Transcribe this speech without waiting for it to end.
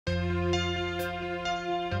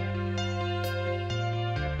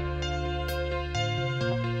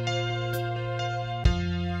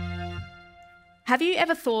Have you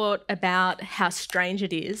ever thought about how strange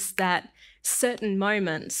it is that certain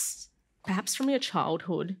moments, perhaps from your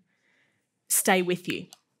childhood, stay with you?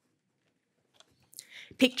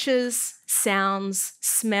 Pictures, sounds,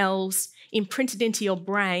 smells imprinted into your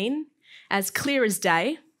brain as clear as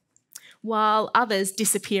day, while others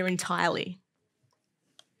disappear entirely.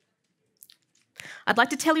 I'd like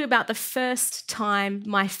to tell you about the first time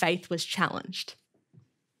my faith was challenged.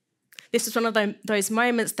 This was one of those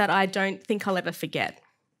moments that I don't think I'll ever forget.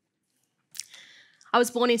 I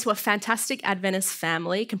was born into a fantastic Adventist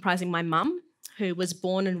family comprising my mum, who was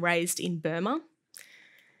born and raised in Burma.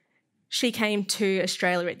 She came to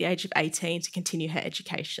Australia at the age of 18 to continue her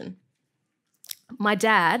education. My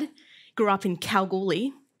dad grew up in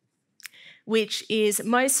Kalgoorlie, which is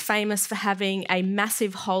most famous for having a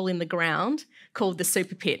massive hole in the ground called the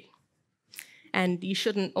Super Pit. And you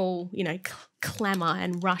shouldn't all, clamour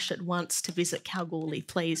and rush at once to visit Kalgoorlie.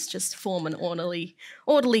 Please just form an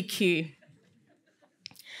orderly queue.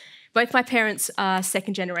 Both my parents are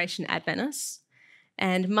second-generation Adventists,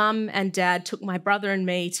 and Mum and Dad took my brother and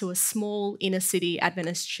me to a small inner-city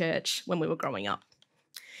Adventist church when we were growing up.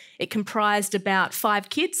 It comprised about 5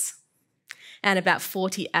 kids and about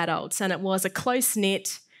 40 adults, and it was a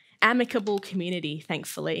close-knit, amicable community,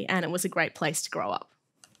 thankfully, and it was a great place to grow up.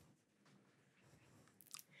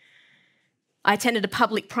 I attended a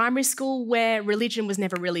public primary school where religion was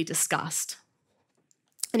never really discussed.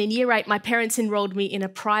 And in year 8, my parents enrolled me in a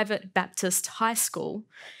private Baptist high school,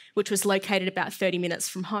 which was located about 30 minutes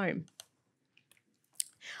from home.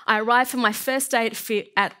 I arrived for my first day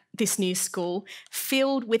at this new school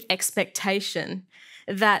filled with expectation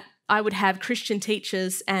that I would have Christian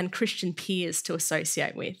teachers and Christian peers to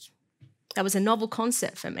associate with. That was a novel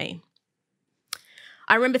concept for me.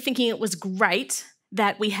 I remember thinking it was great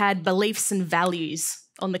that we had beliefs and values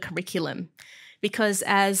on the curriculum, because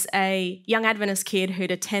as a young Adventist kid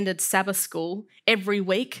who'd attended Sabbath school every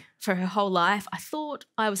week for her whole life, I thought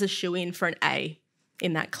I was a shoo-in for an A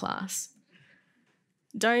in that class.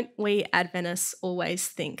 Don't we Adventists always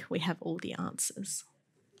think we have all the answers?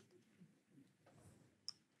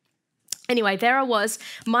 Anyway, there I was,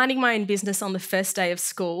 minding my own business on the first day of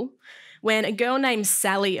school, when a girl named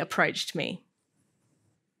Sally approached me.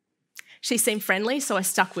 She seemed friendly, so I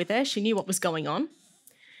stuck with her. She knew what was going on.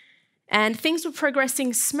 And things were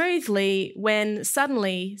progressing smoothly when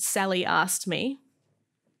suddenly Sally asked me,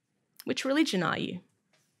 "Which religion are you?"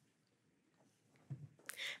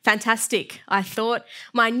 Fantastic, I thought.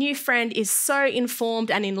 My new friend is so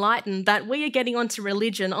informed and enlightened that we are getting onto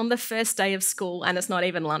religion on the first day of school and it's not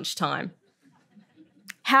even lunchtime.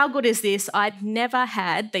 How good is this? I'd never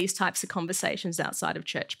had these types of conversations outside of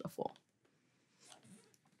church before.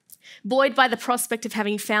 Buoyed by the prospect of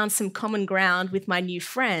having found some common ground with my new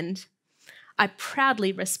friend, I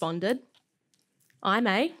proudly responded, "I'm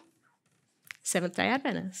a Seventh-day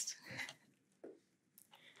Adventist."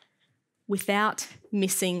 Without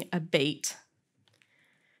missing a beat,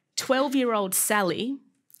 12-year-old Sally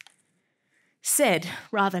said,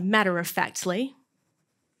 rather matter-of-factly,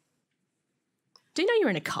 "Do you know you're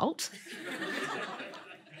in a cult?"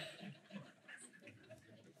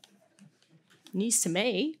 News to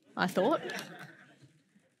me, I thought.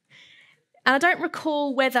 And I don't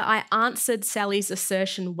recall whether I answered Sally's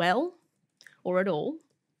assertion well or at all,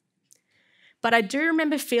 but I do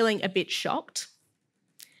remember feeling a bit shocked,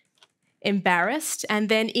 embarrassed, and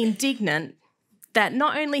then indignant that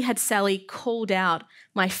not only had Sally called out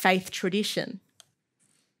my faith tradition,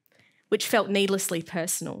 which felt needlessly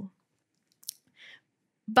personal,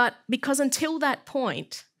 but because until that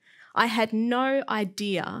point, I had no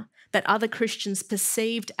idea that other Christians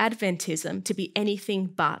perceived Adventism to be anything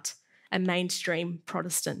but a mainstream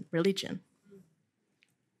Protestant religion.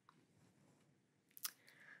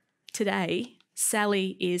 Today,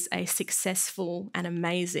 Sally is a successful and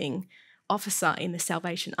amazing officer in the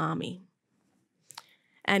Salvation Army.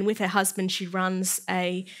 And with her husband, she runs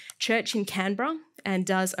a church in Canberra and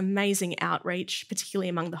does amazing outreach, particularly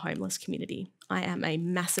among the homeless community. I am a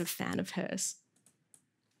massive fan of hers.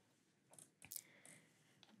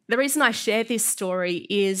 The reason I share this story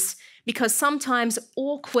is because sometimes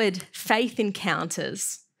awkward faith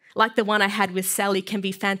encounters, like the one I had with Sally, can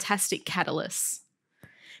be fantastic catalysts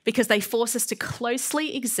because they force us to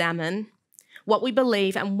closely examine what we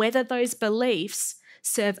believe and whether those beliefs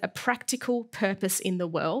serve a practical purpose in the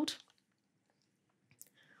world,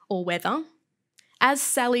 or whether, as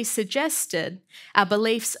Sally suggested, our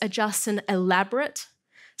beliefs are just an elaborate,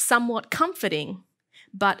 somewhat comforting,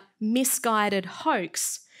 but misguided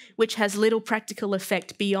hoax which has little practical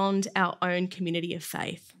effect beyond our own community of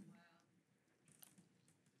faith.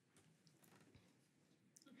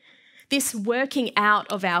 This working out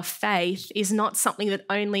of our faith is not something that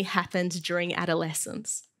only happens during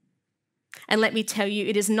adolescence. And let me tell you,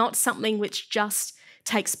 it is not something which just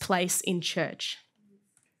takes place in church.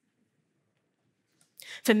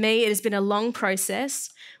 For me, it has been a long process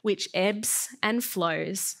which ebbs and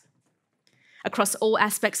flows across all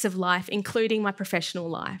aspects of life, including my professional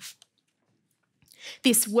life.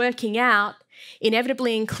 This working out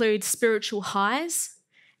inevitably includes spiritual highs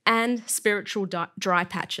and spiritual dry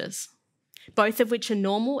patches, both of which are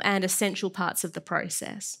normal and essential parts of the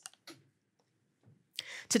process.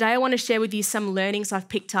 Today, I want to share with you some learnings I've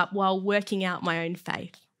picked up while working out my own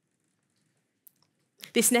faith.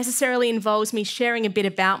 This necessarily involves me sharing a bit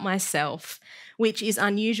about myself, which is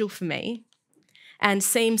unusual for me and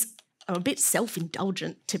seems a bit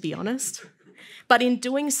self-indulgent, to be honest. But in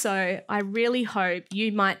doing so, I really hope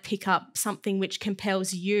you might pick up something which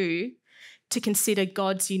compels you to consider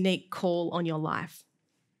God's unique call on your life,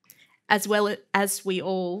 as well as we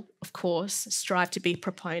all, of course, strive to be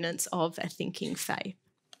proponents of a thinking faith.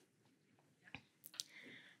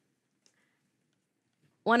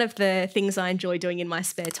 One of the things I enjoy doing in my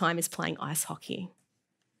spare time is playing ice hockey.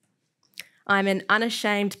 I'm an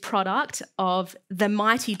unashamed product of the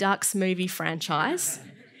Mighty Ducks movie franchise.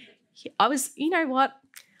 You know what?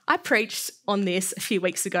 I preached on this a few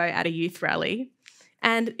weeks ago at a youth rally,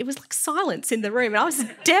 and it was like silence in the room, and I was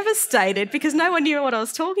devastated because no one knew what I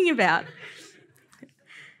was talking about.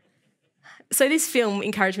 So this film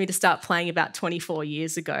encouraged me to start playing about 24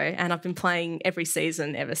 years ago, and I've been playing every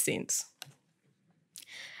season ever since.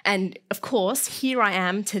 And of course, here I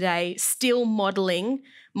am today still modelling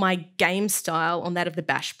my game style on that of the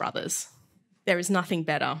Bash Brothers. There is nothing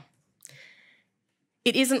better.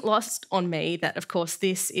 It isn't lost on me that, of course,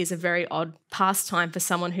 this is a very odd pastime for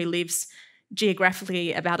someone who lives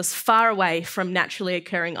geographically about as far away from naturally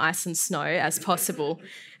occurring ice and snow as possible,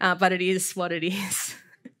 but it is what it is.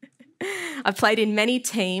 I've played in many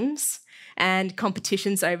teams and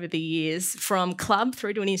competitions over the years, from club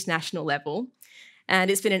through to an international level, and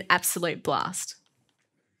it's been an absolute blast.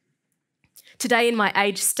 Today, in my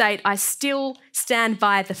aged state, I still stand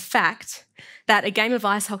by the fact that a game of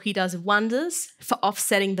ice hockey does wonders for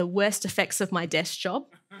offsetting the worst effects of my desk job,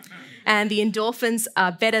 and the endorphins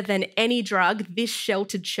are better than any drug this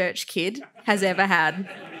sheltered church kid has ever had.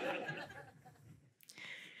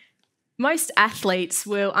 Most athletes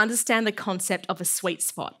will understand the concept of a sweet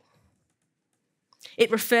spot.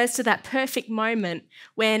 It refers to that perfect moment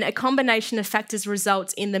when a combination of factors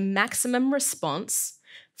results in the maximum response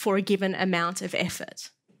for a given amount of effort.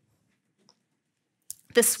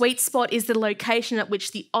 The sweet spot is the location at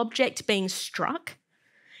which the object being struck,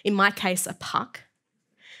 in my case a puck,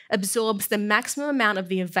 absorbs the maximum amount of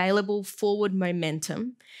the available forward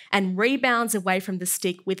momentum and rebounds away from the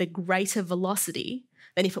stick with a greater velocity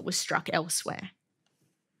than if it was struck elsewhere.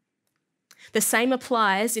 The same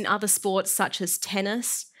applies in other sports such as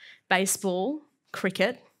tennis, baseball,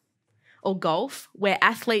 cricket, or golf, where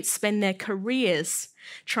athletes spend their careers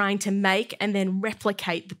trying to make and then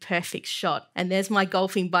replicate the perfect shot. And there's my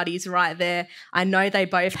golfing buddies right there. I know they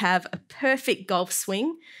both have a perfect golf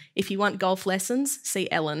swing. If you want golf lessons,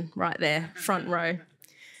 see Ellen right there, front row.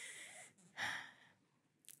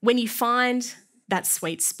 When you find that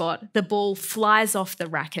sweet spot, the ball flies off the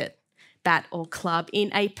racket, bat or club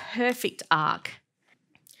in a perfect arc.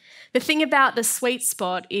 The thing about the sweet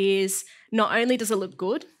spot is not only does it look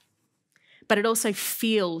good, but it also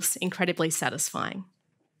feels incredibly satisfying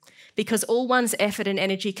because all one's effort and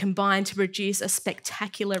energy combine to produce a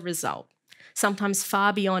spectacular result, sometimes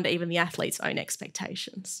far beyond even the athlete's own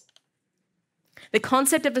expectations. The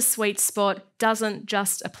concept of a sweet spot doesn't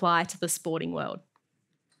just apply to the sporting world.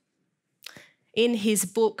 In his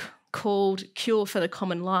book called Cure for the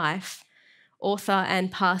Common Life, author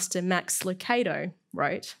and pastor Max Lucado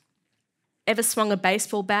wrote, "Ever swung a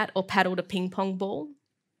baseball bat or paddled a ping pong ball?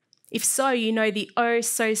 If so, you know the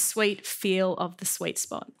oh-so-sweet feel of the sweet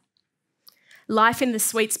spot. Life in the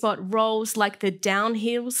sweet spot rolls like the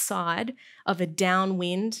downhill side of a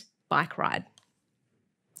downwind bike ride.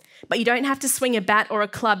 But you don't have to swing a bat or a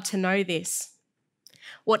club to know this.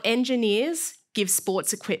 What engineers give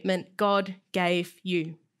sports equipment, God gave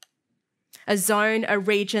you. A zone, a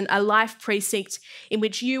region, a life precinct in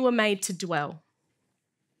which you were made to dwell.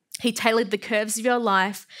 He tailored the curves of your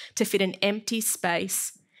life to fit an empty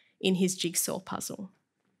space in his jigsaw puzzle.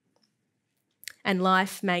 And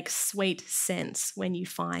life makes sweet sense when you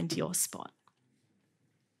find your spot."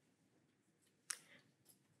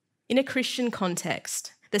 In a Christian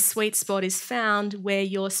context, the sweet spot is found where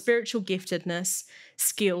your spiritual giftedness,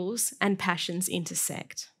 skills, and passions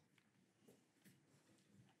intersect.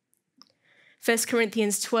 1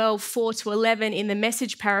 Corinthians 12, 4-11 in the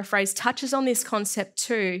Message paraphrase touches on this concept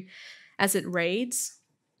too, as it reads,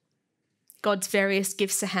 God's various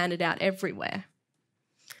gifts are handed out everywhere,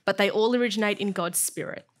 but they all originate in God's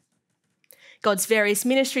Spirit. God's various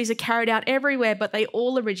ministries are carried out everywhere, but they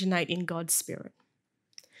all originate in God's Spirit.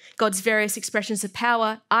 God's various expressions of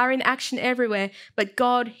power are in action everywhere, but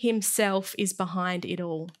God himself is behind it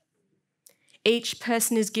all. Each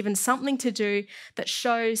person is given something to do that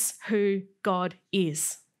shows who God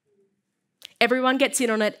is. Everyone gets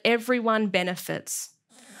in on it, everyone benefits.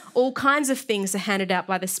 All kinds of things are handed out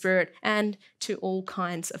by the Spirit and to all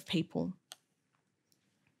kinds of people.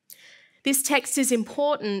 This text is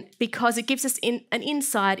important because it gives us an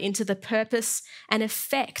insight into the purpose and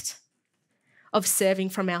effect of serving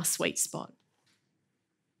from our sweet spot.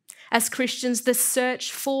 As Christians, the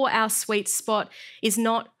search for our sweet spot is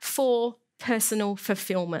not for personal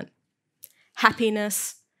fulfillment,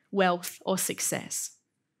 happiness, wealth, or success.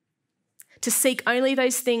 To seek only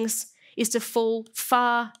those things is to fall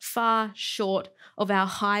far, far short of our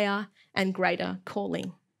higher and greater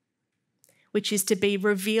calling, which is to be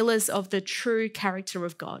revealers of the true character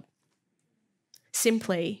of God,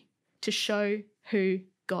 simply to show who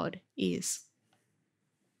God is.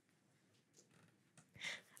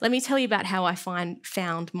 Let me tell you about how I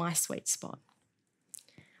found my sweet spot,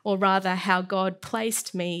 or rather how God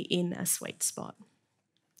placed me in a sweet spot.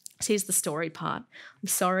 So here's the story part. I'm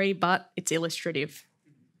sorry, but it's illustrative.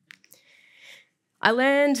 I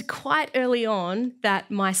learned quite early on that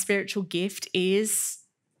my spiritual gift is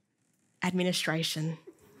administration.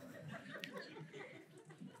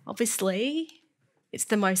 Obviously, it's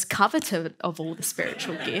the most coveted of all the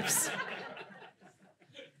spiritual gifts.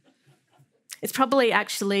 It's probably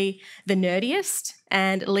actually the nerdiest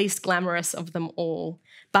and least glamorous of them all,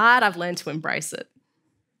 but I've learned to embrace it.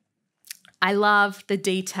 I love the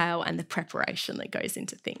detail and the preparation that goes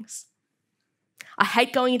into things. I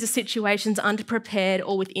hate going into situations underprepared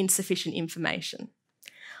or with insufficient information.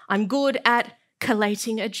 I'm good at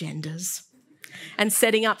collating agendas and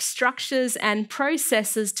setting up structures and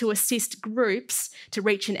processes to assist groups to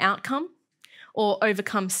reach an outcome or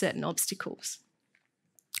overcome certain obstacles.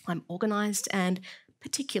 I'm organised and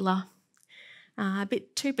particular, a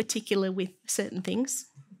bit too particular with certain things.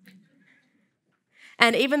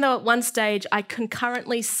 And even though at one stage I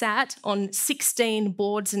concurrently sat on 16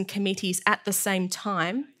 boards and committees at the same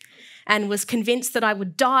time and was convinced that I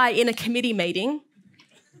would die in a committee meeting,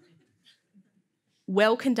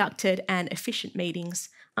 well-conducted and efficient meetings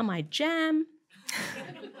are my jam.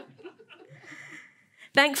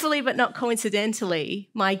 Thankfully, but not coincidentally,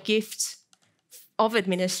 my gift of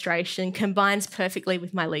administration combines perfectly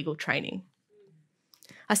with my legal training.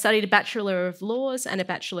 I studied a Bachelor of Laws and a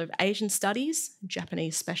Bachelor of Asian Studies,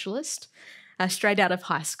 Japanese specialist, straight out of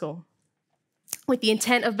high school, with the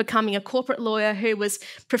intent of becoming a corporate lawyer who was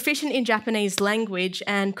proficient in Japanese language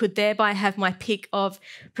and could thereby have my pick of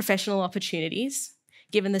professional opportunities,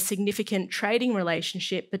 given the significant trading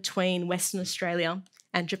relationship between Western Australia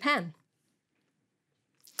and Japan.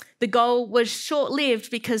 The goal was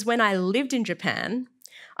short-lived because when I lived in Japan,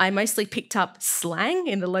 I mostly picked up slang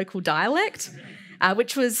in the local dialect,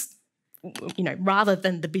 which was, rather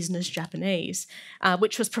than the business Japanese,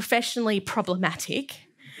 which was professionally problematic,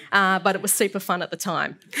 but it was super fun at the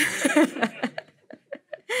time.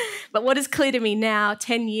 But what is clear to me now,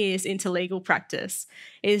 10 years into legal practice,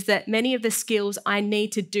 is that many of the skills I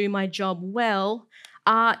need to do my job well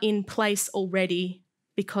are in place already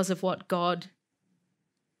because of what God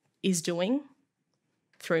is doing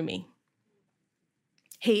through me.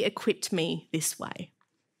 He equipped me this way.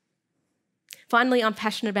 Finally, I'm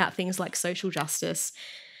passionate about things like social justice,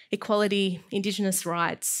 equality, Indigenous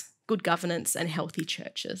rights, good governance, and healthy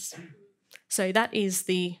churches. So that is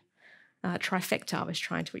the trifecta I was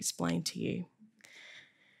trying to explain to you.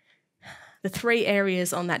 The three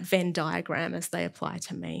areas on that Venn diagram as they apply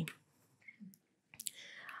to me.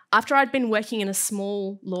 After I'd been working in a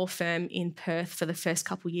small law firm in Perth for the first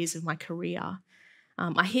couple of years of my career,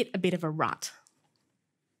 I hit a bit of a rut.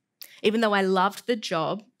 Even though I loved the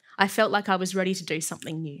job, I felt like I was ready to do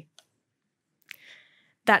something new.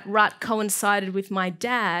 That rut coincided with my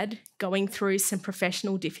dad going through some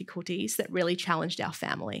professional difficulties that really challenged our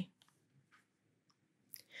family.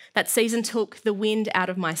 That season took the wind out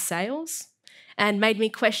of my sails and made me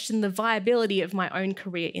question the viability of my own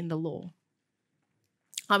career in the law.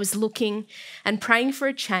 I was looking and praying for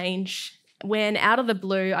a change when, out of the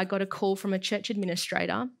blue, I got a call from a church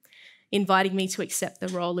administrator inviting me to accept the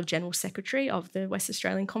role of General Secretary of the West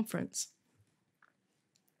Australian Conference.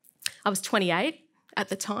 I was 28 at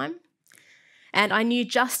the time, And I knew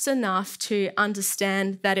just enough to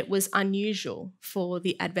understand that it was unusual for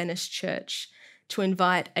the Adventist church to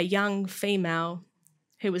invite a young female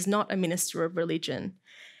who was not a minister of religion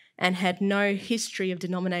and had no history of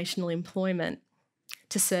denominational employment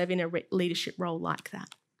to serve in a leadership role like that.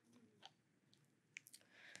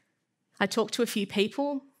 I talked to a few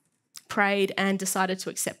people, prayed, and decided to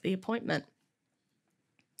accept the appointment.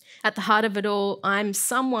 At the heart of it all, I'm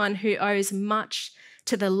someone who owes much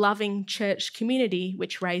to the loving church community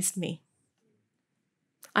which raised me.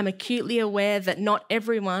 I'm acutely aware that not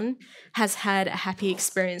everyone has had a happy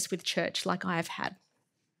experience with church like I have had.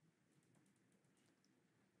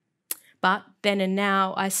 But then and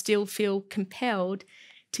now, I still feel compelled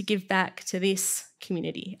to give back to this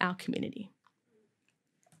community, our community.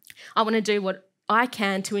 I want to do what I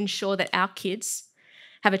can to ensure that our kids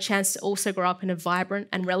have a chance to also grow up in a vibrant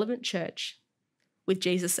and relevant church with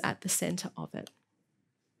Jesus at the centre of it.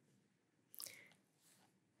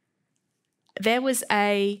 There was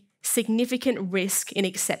a significant risk in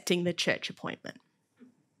accepting the church appointment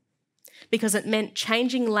because it meant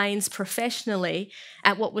changing lanes professionally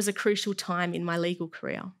at what was a crucial time in my legal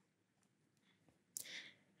career.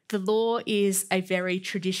 The law is a very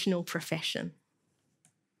traditional profession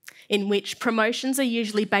in which promotions are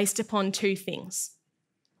usually based upon two things: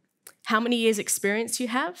 how many years' experience you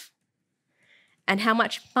have and how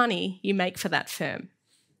much money you make for that firm.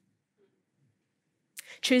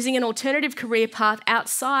 Choosing an alternative career path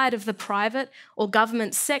outside of the private or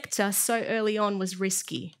government sector so early on was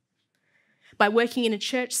risky. By working in a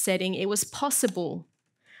church setting, it was possible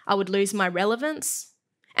I would lose my relevance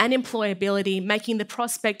and employability, making the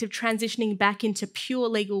prospect of transitioning back into pure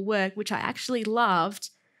legal work, which I actually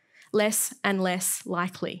loved, less and less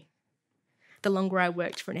likely the longer I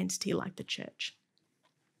worked for an entity like the church.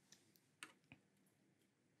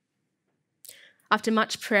 After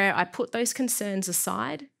much prayer, I put those concerns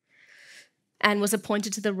aside and was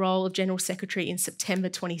appointed to the role of General Secretary in September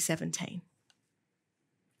 2017.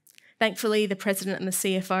 Thankfully, the President and the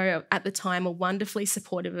CFO at the time were wonderfully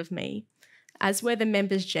supportive of me, as were the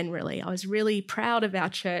members generally. I was really proud of our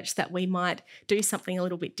church that we might do something a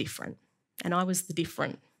little bit different, and I was the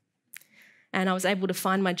different. And I was able to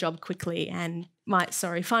find my job quickly and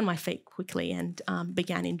find my feet quickly and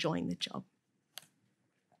began enjoying the job.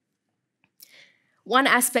 One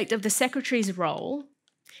aspect of the secretary's role,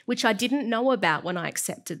 which I didn't know about when I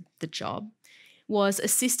accepted the job, was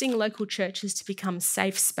assisting local churches to become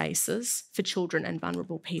safe spaces for children and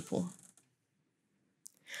vulnerable people.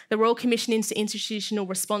 The Royal Commission into Institutional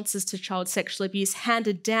Responses to Child Sexual Abuse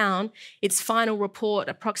handed down its final report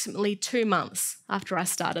approximately 2 months after I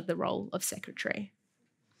started the role of secretary.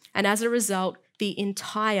 And as a result, the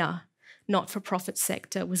entire not-for-profit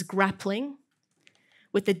sector was grappling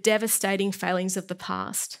with the devastating failings of the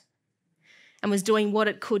past and was doing what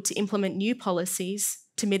it could to implement new policies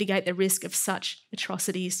to mitigate the risk of such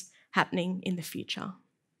atrocities happening in the future.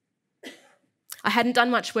 I hadn't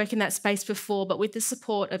done much work in that space before, but with the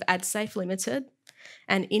support of AdSafe Limited,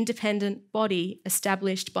 an independent body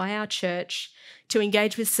established by our church to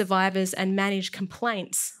engage with survivors and manage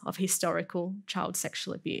complaints of historical child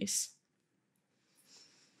sexual abuse,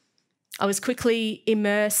 I was quickly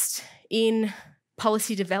immersed in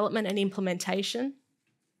policy development and implementation,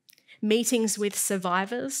 meetings with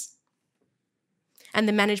survivors, and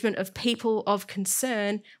the management of people of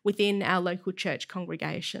concern within our local church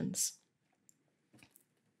congregations.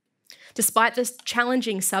 Despite this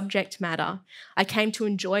challenging subject matter, I came to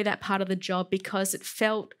enjoy that part of the job because it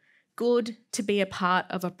felt good to be a part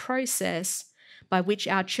of a process by which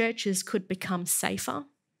our churches could become safer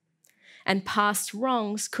and past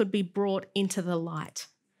wrongs could be brought into the light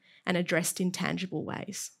and addressed in tangible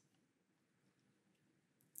ways.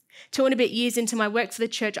 2 and a bit years into my work for the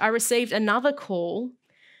church, I received another call,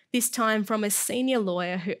 this time from a senior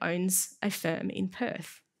lawyer who owns a firm in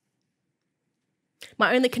Perth.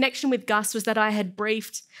 My only connection with Gus was that I had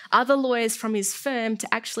briefed other lawyers from his firm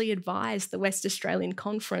to actually advise the West Australian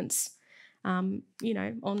Conference, on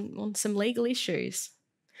some legal issues.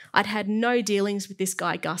 I'd had no dealings with this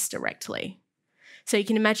guy, Gus, directly. So you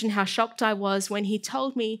can imagine how shocked I was when he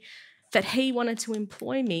told me that he wanted to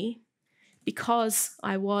employ me because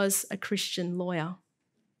I was a Christian lawyer.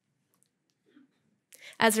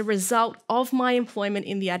 As a result of my employment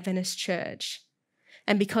in the Adventist Church,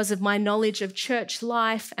 and because of my knowledge of church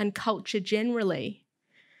life and culture generally,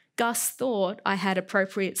 Gus thought I had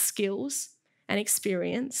appropriate skills and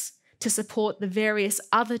experience to support the various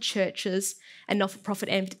other churches and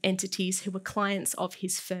not-for-profit entities who were clients of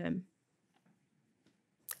his firm.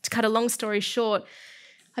 To cut a long story short,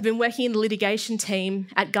 I've been working in the litigation team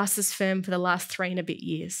at Gus's firm for the last 3 and a bit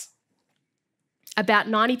years. About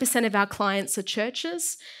 90% of our clients are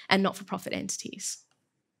churches and not-for-profit entities.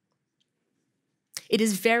 It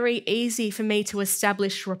is very easy for me to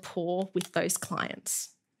establish rapport with those clients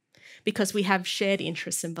because we have shared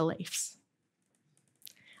interests and beliefs.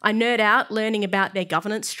 I nerd out learning about their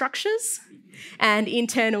governance structures and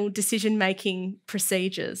internal decision-making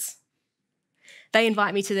procedures. They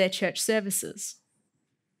invite me to their church services.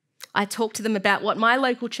 I talk to them about what my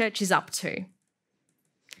local church is up to.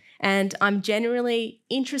 And I'm generally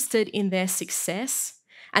interested in their success,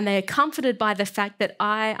 and they are comforted by the fact that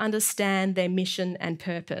I understand their mission and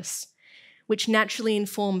purpose, which naturally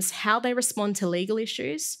informs how they respond to legal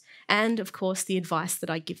issues and, of course, the advice that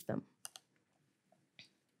I give them.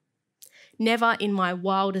 Never in my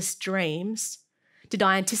wildest dreams did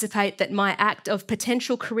I anticipate that my act of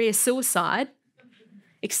potential career suicide,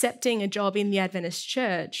 accepting a job in the Adventist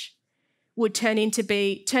Church, would turn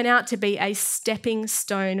out to be a stepping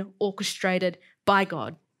stone orchestrated by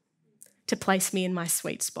God to place me in my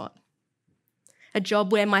sweet spot. A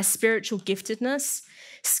job where my spiritual giftedness,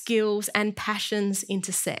 skills, and passions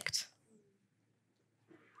intersect.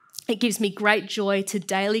 It gives me great joy to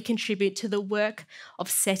daily contribute to the work of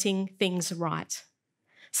setting things right,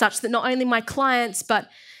 such that not only my clients, but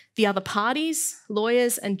the other parties,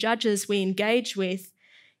 lawyers, and judges we engage with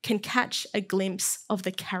can catch a glimpse of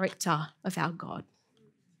the character of our God,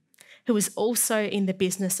 who is also in the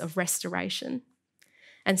business of restoration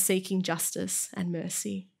and seeking justice and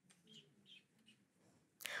mercy.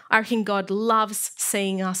 I reckon God loves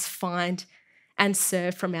seeing us find and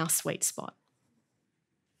serve from our sweet spot.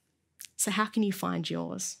 So how can you find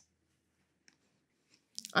yours?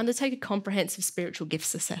 Undertake a comprehensive spiritual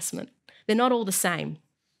gifts assessment. They're not all the same.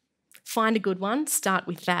 Find a good one, start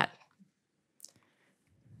with that.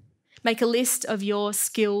 Make a list of your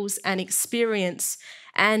skills and experience,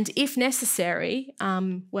 and if necessary,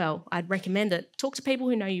 I'd recommend it. Talk to people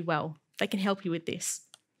who know you well. They can help you with this.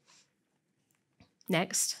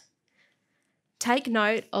 Next, take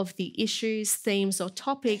note of the issues, themes, or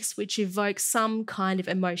topics which evoke some kind of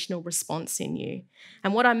emotional response in you.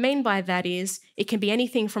 And what I mean by that is it can be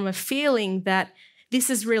anything from a feeling that this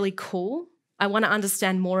is really cool, I want to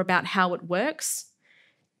understand more about how it works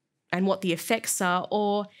and what the effects are,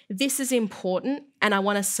 or this is important and I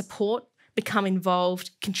want to support, become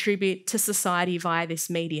involved, contribute to society via this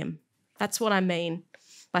medium. That's what I mean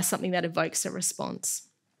by something that evokes a response.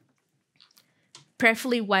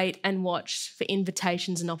 Prayerfully wait and watch for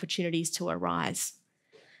invitations and opportunities to arise.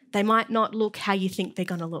 They might not look how you think they're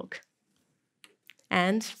going to look.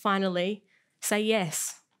 And finally, say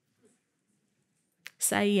yes.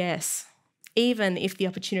 Say yes, even if the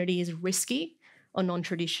opportunity is risky or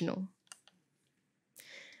non-traditional.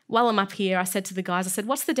 While I'm up here, I said to the guys,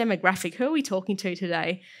 what's the demographic? Who are we talking to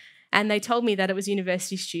today? And they told me that it was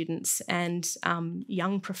university students and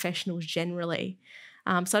young professionals generally.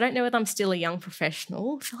 So I don't know whether I'm still a young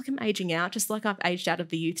professional. I feel like I'm ageing out, just like I've aged out of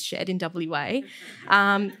the youth shed in WA.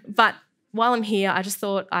 But while I'm here, I just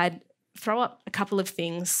thought I'd throw up a couple of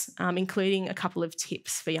things, including a couple of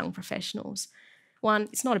tips for young professionals. One,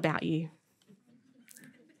 it's not about you.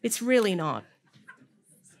 It's really not.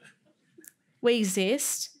 We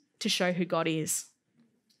exist to show who God is,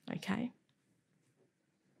 okay?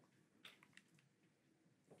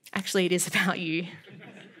 Actually, it is about you.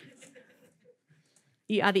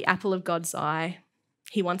 You are the apple of God's eye.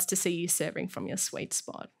 He wants to see you serving from your sweet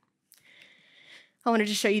spot. I wanted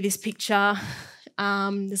to show you this picture.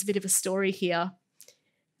 There's a bit of a story here.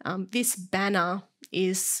 This banner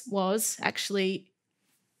was actually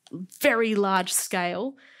very large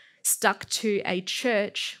scale, stuck to a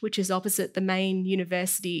church which is opposite the main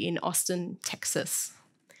university in Austin, Texas.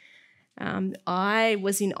 I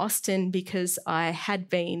was in Austin because I had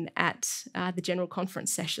been at the General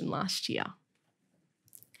Conference session last year.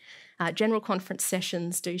 General Conference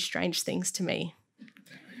sessions do strange things to me.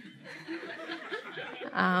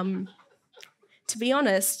 To be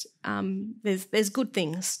honest, there's good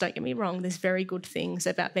things, don't get me wrong, there's very good things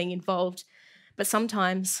about being involved, but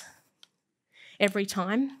sometimes, every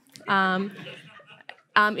time,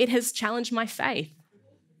 it has challenged my faith.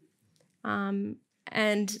 The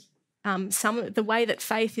way that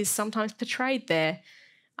faith is sometimes portrayed there,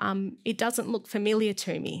 it doesn't look familiar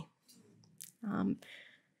to me.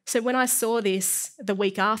 So when I saw this the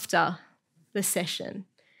week after the session,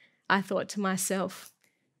 I thought to myself,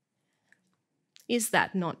 is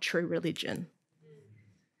that not true religion?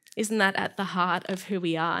 Isn't that at the heart of who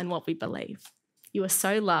we are and what we believe? You are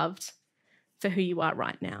so loved for who you are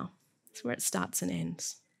right now. It's where it starts and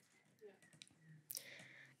ends.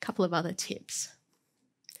 A couple of other tips.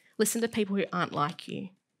 Listen to people who aren't like you.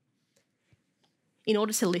 In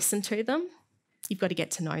order to listen to them, You've got to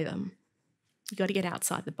get to know them. You've got to get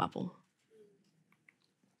outside the bubble.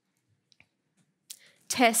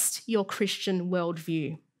 Test your Christian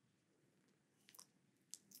worldview.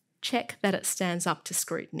 Check that it stands up to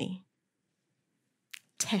scrutiny.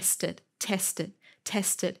 Test it, test it,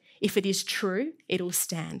 test it. If it is true, it'll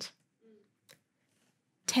stand.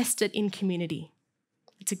 Test it in community.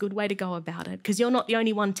 It's a good way to go about it because you're not the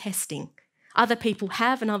only one testing. Other people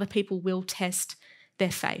have and other people will test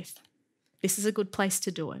their faith. This is a good place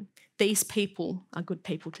to do it. These people are good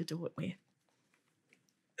people to do it with.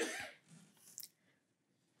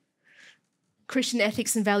 Christian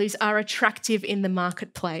ethics and values are attractive in the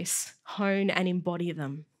marketplace. Hone and embody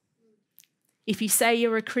them. If you say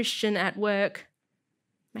you're a Christian at work,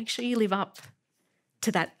 make sure you live up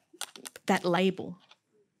to that label.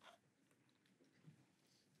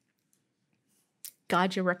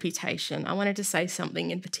 Guard your reputation. I wanted to say something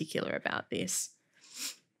in particular about this.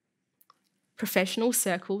 Professional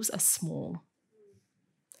circles are small,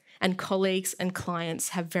 and colleagues and clients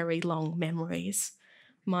have very long memories.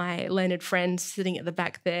 My learned friend sitting at the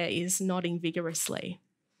back there is nodding vigorously.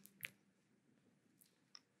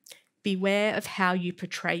 Beware of how you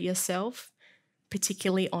portray yourself,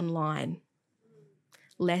 particularly online.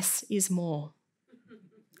 Less is more.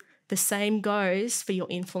 The same goes for your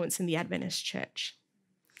influence in the Adventist church.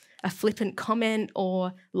 A flippant comment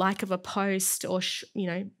or like of a post or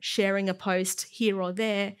sharing a post here or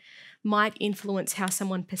there might influence how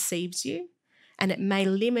someone perceives you, and it may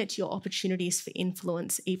limit your opportunities for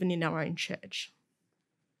influence even in our own church.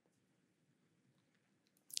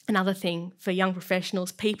 Another thing for young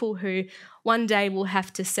professionals, people who one day will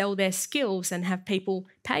have to sell their skills and have people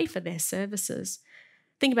pay for their services.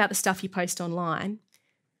 Think about the stuff you post online.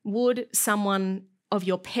 Would someone of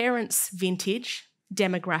your parents' vintage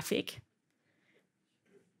demographic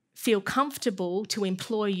feel comfortable to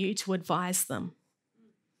employ you to advise them?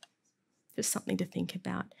 Just something to think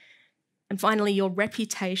about. And finally, your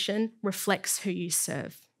reputation reflects who you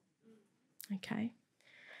serve. Okay.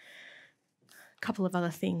 A couple of other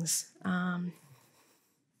things.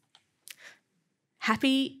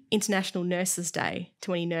 Happy International Nurses Day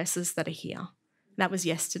to any nurses that are here. That was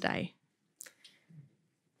yesterday.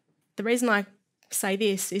 The reason I say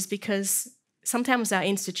this is because sometimes our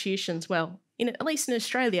institutions, at least in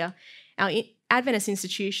Australia, our Adventist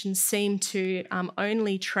institutions seem to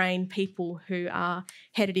only train people who are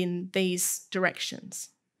headed in these directions.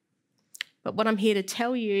 But what I'm here to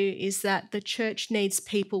tell you is that the church needs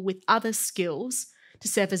people with other skills to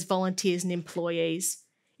serve as volunteers and employees.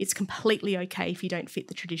 It's completely okay if you don't fit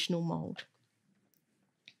the traditional mould.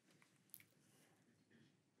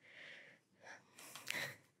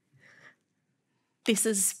 This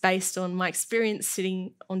is based on my experience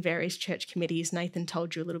sitting on various church committees. Nathan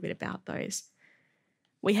told you a little bit about those.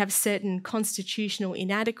 We have certain constitutional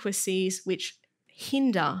inadequacies which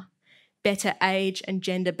hinder better age and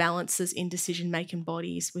gender balances in decision-making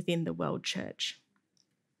bodies within the world church.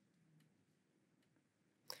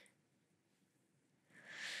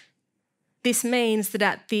 This means that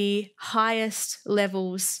at the highest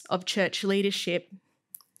levels of church leadership,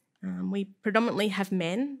 we predominantly have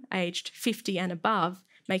men aged 50 and above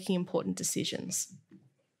making important decisions.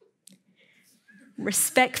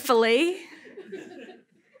 Respectfully,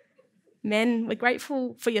 men, we're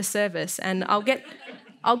grateful for your service, and I'll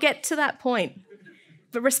get to that point.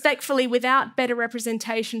 But respectfully, without better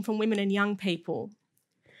representation from women and young people,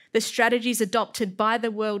 the strategies adopted by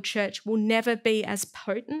the world church will never be as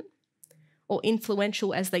potent or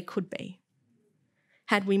influential as they could be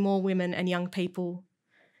had we more women and young people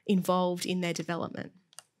involved in their development.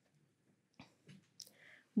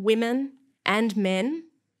 Women and men,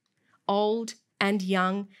 old and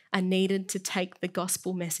young, are needed to take the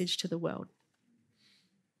gospel message to the world.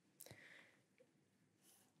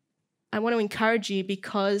 I want to encourage you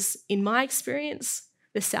because, in my experience,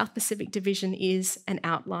 the South Pacific Division is an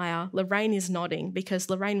outlier. Lorraine is nodding because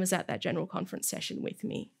Lorraine was at that general conference session with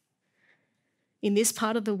me. In this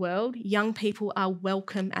part of the world, young people are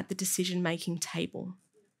welcome at the decision-making table.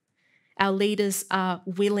 Our leaders are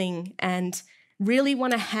willing and really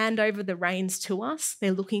want to hand over the reins to us.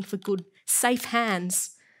 They're looking for good, safe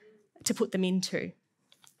hands to put them into.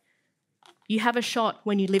 You have a shot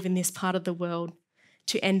when you live in this part of the world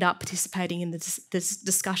to end up participating in the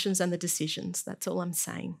discussions and the decisions. That's all I'm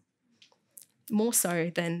saying. More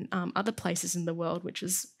so than other places in the world, which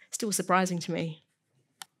is still surprising to me.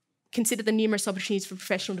 Consider the numerous opportunities for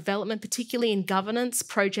professional development, particularly in governance,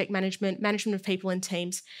 project management, management of people and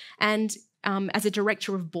teams, and as a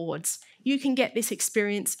director of boards. You can get this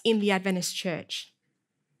experience in the Adventist church.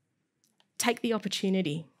 Take the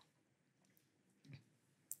opportunity.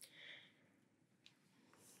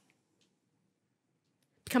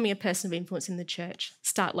 becoming a person of influence in the church.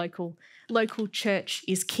 Start local. Local church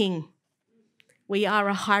is king. We are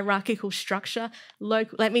a hierarchical structure.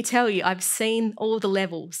 Let me tell you, I've seen all the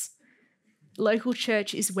levels. Local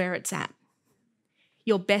church is where it's at.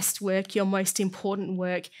 Your best work, your most important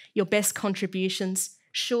work, your best contributions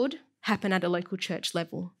should happen at a local church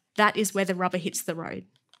level. That is where the rubber hits the road.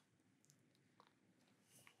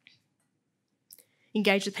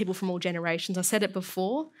 Engage with people from all generations. I said it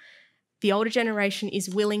before. The older generation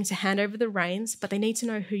is willing to hand over the reins, but they need to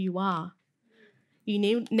know who you are. You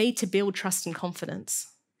need to build trust and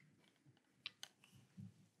confidence.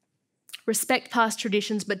 Respect past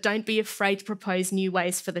traditions, but don't be afraid to propose new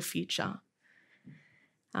ways for the future.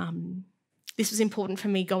 This was important for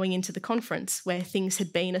me going into the conference where things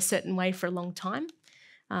had been a certain way for a long time.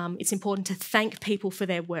 It's important to thank people for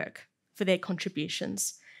their work, for their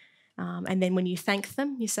contributions. And then when you thank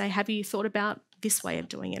them, you say, have you thought about this way of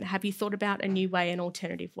doing it? Have you thought about a new way, an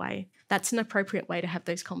alternative way? That's an appropriate way to have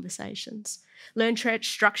those conversations. Learn church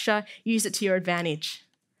structure, use it to your advantage.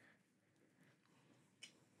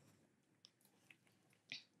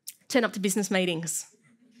 Turn up to business meetings.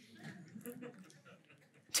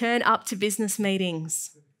 Turn up to business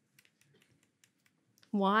meetings.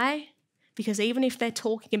 Why? Because even if they're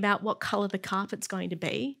talking about what colour the carpet's going to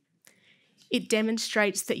be, it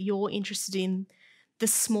demonstrates that you're interested in the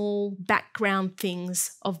small background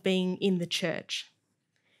things of being in the church.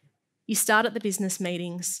 You start at the business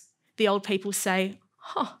meetings. The old people say,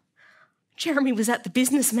 oh, Jeremy was at the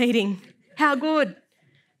business meeting. How good.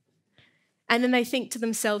 And then they think to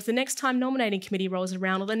themselves, the next time nominating committee rolls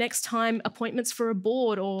around or the next time appointments for a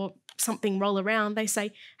board or something roll around, they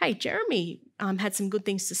say, hey, Jeremy had some good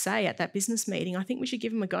things to say at that business meeting. I think we should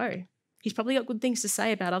give him a go. He's probably got good things to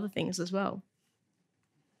say about other things as well.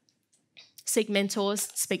 Seek mentors,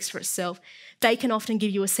 speaks for itself. They can often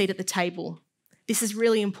give you a seat at the table. This is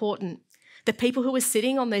really important. The people who are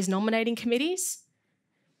sitting on those nominating committees,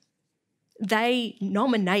 they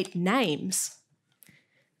nominate names.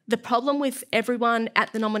 The problem with everyone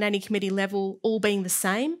at the nominating committee level all being the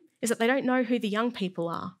same is that they don't know who the young people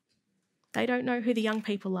are. They don't know who the young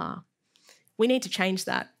people are. We need to change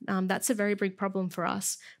that. That's a very big problem for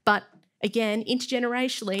us. But again,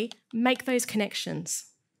 intergenerationally, make those connections.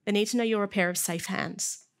 They need to know you're a pair of safe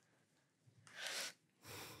hands.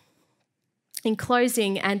 In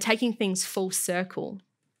closing and taking things full circle,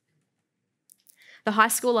 the high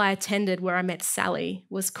school I attended where I met Sally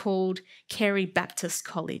was called Carey Baptist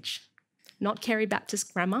College, not Carey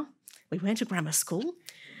Baptist Grammar. We went to grammar school.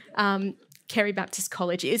 Carey Baptist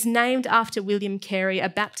College. It is named after William Carey, a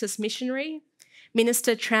Baptist missionary,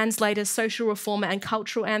 minister, translator, social reformer, and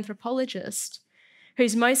cultural anthropologist,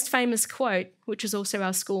 whose most famous quote, which is also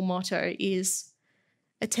our school motto, is,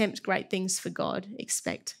 attempt great things for God,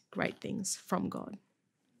 expect great things from God.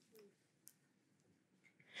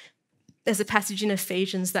 There's a passage in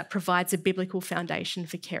Ephesians that provides a biblical foundation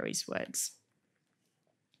for Carey's words.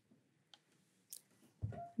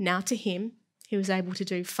 Now to him who is able to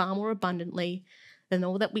do far more abundantly than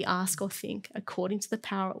all that we ask or think, according to the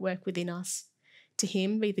power at work within us, to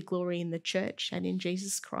him be the glory in the church and in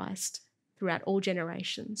Jesus Christ throughout all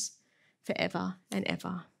generations, forever and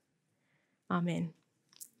ever. Amen.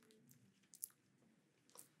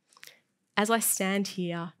 As I stand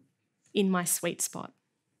here in my sweet spot,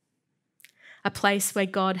 a place where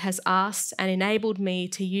God has asked and enabled me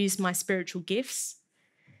to use my spiritual gifts,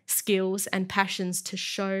 skills, and passions to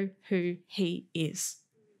show who he is,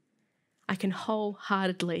 I can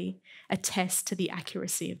wholeheartedly attest to the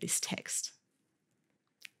accuracy of this text.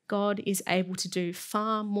 God is able to do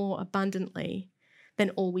far more abundantly than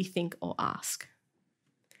all we think or ask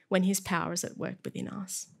when his power is at work within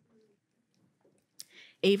us.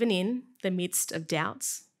 Even in the midst of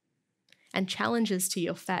doubts and challenges to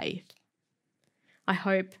your faith, I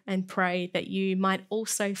hope and pray that you might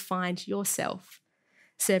also find yourself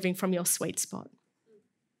serving from your sweet spot.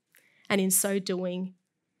 And in so doing,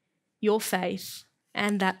 your faith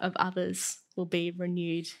and that of others will be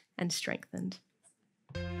renewed and strengthened.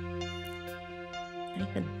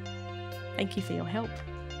 Nathan, thank you for your help.